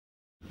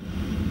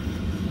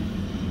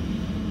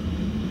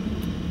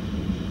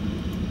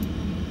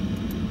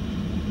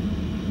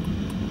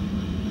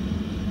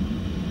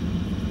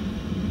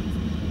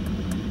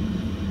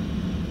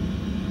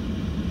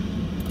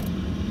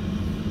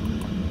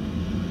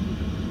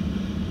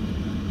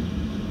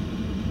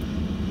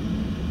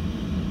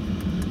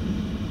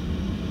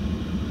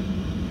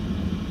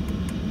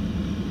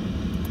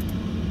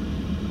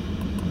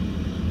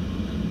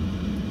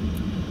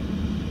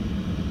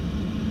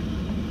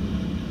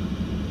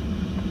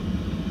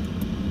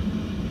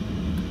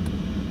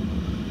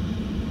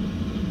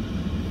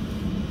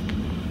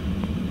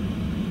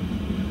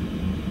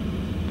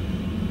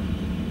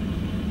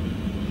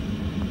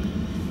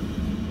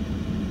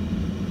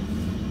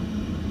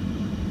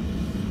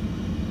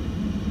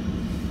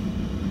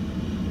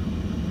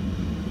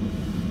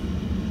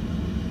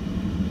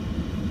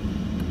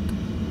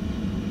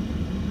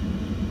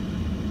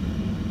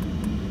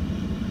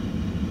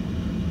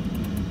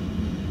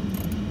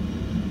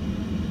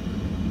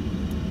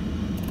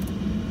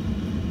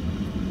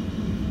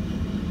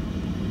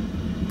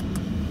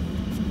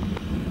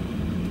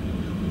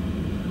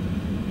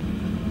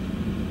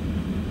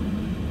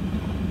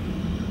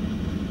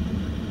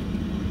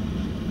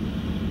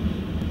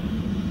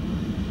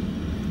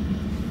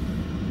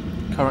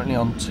currently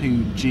on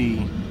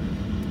 2G,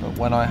 but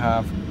when I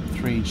have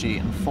 3G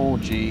and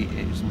 4G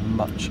it is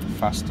much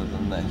faster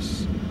than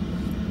this.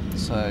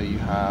 So you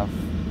have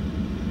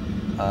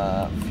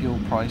fuel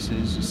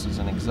prices, just as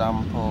an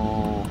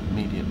example,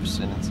 immediate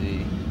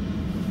vicinity.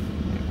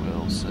 It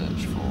will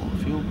search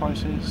for fuel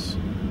prices.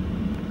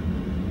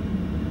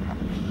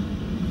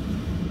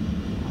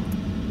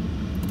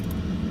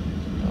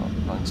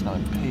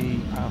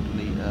 99p, pound a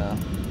litre,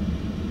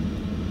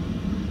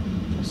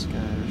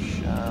 Tesco,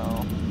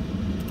 Shell.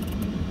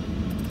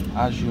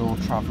 As you're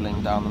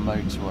travelling down the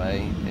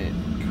motorway, it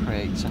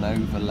creates an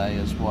overlay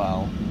as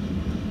well,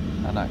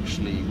 and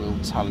actually will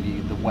tell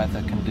you the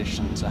weather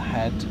conditions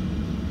ahead,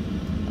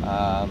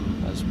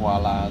 as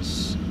well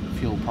as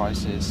fuel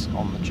prices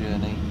on the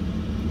journey,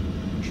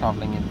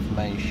 travelling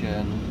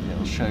information.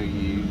 It'll show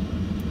you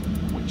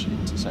which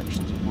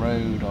intersections of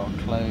road are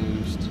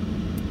closed,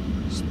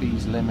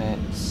 speed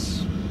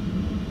limits,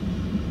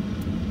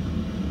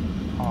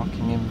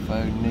 parking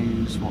info,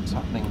 news, what's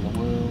happening in the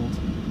world.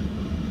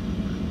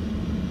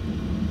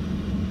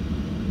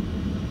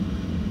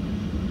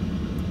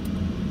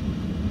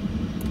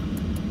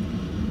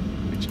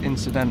 Which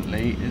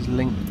incidentally is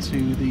linked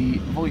to the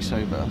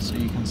voiceover, so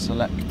you can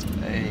select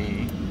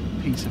a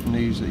piece of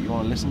news that you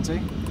want to listen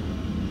to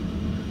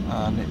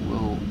and it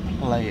will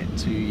play it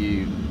to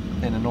you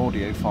in an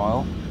audio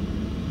file.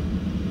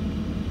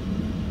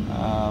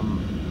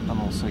 And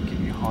also give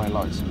you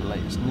highlights of the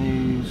latest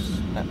news,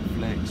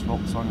 Netflix,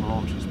 Volkswagen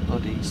launches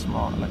Buddy,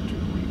 smart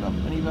electric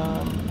revamped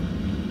minivan,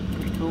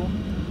 pretty cool.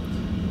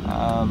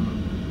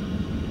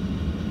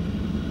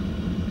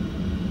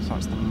 So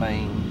that's the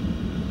main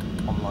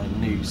online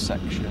news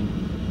section.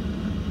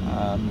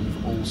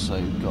 You've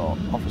also got,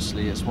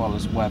 obviously, as well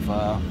as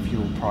weather,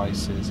 fuel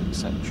prices,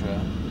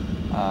 etc.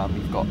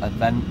 You've got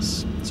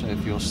events, so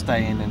if you're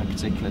staying in a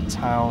particular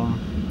town,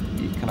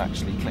 you can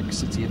actually click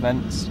city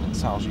events and it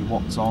tells you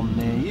what's on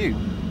near you.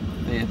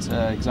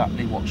 Theatre,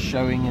 exactly what's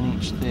showing in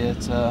each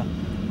theatre.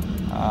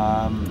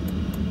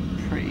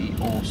 Pretty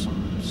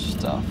awesome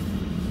stuff.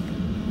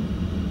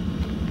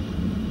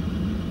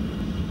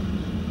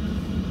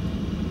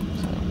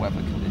 So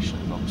weather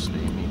conditions,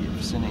 obviously, immediate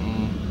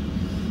vicinity.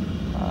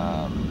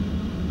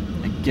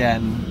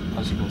 Again,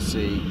 as you can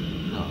see,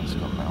 oh, it's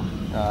gone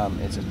now.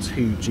 It's a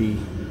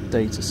 2G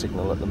data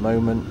signal at the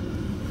moment.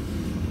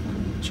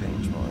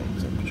 Change my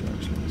temperature,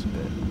 actually, it's a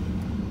bit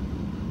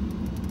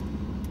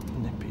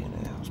nippy in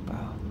here, that's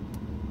bad.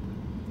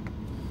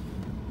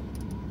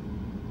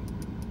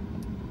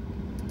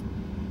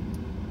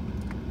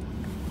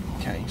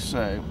 Okay,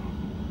 so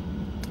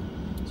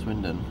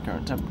Swindon,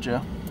 current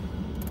temperature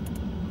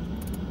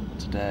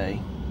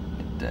today,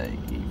 midday,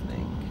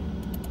 evening,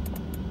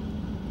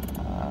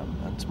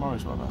 and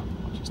tomorrow's weather,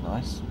 which is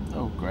nice.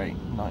 Oh great,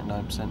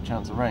 99%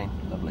 chance of rain,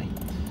 lovely.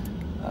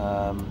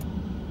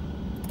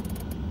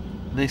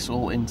 This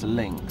all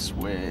interlinks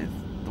with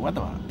the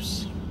weather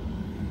maps,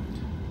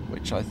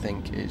 which I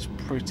think is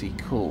pretty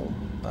cool.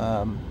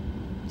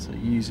 So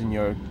using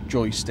your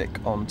joystick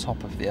on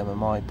top of the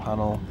MMI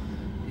panel,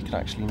 you can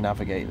actually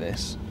navigate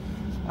this,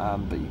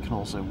 but you can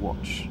also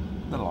watch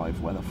the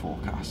live weather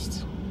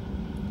forecasts.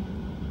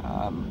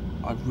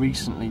 I've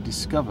recently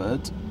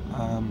discovered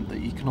that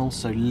you can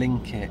also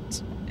link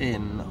it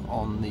in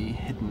on the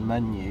hidden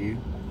menu,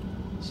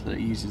 so that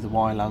it uses the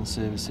Wireland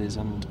services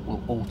and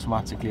will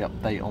automatically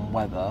update on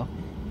weather.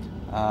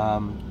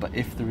 But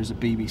if there is a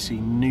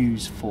BBC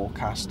News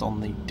forecast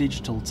on the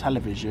digital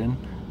television,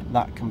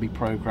 that can be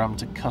programmed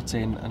to cut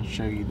in and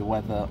show you the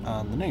weather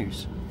and the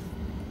news,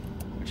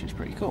 which is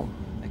pretty cool.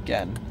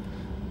 Again,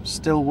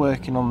 still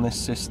working on this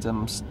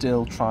system,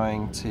 still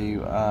trying to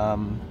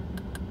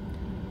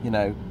you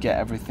know, get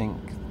everything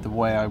the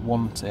way I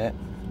want it,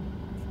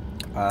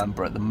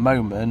 but at the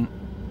moment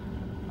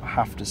I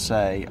have to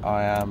say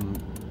I am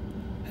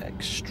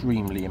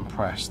extremely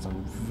impressed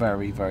and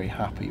very, very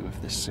happy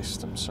with this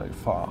system so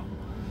far.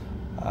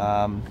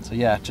 So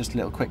yeah, just a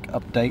little quick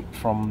update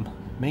from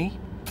me.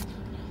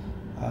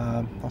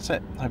 That's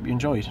it. Hope you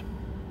enjoyed.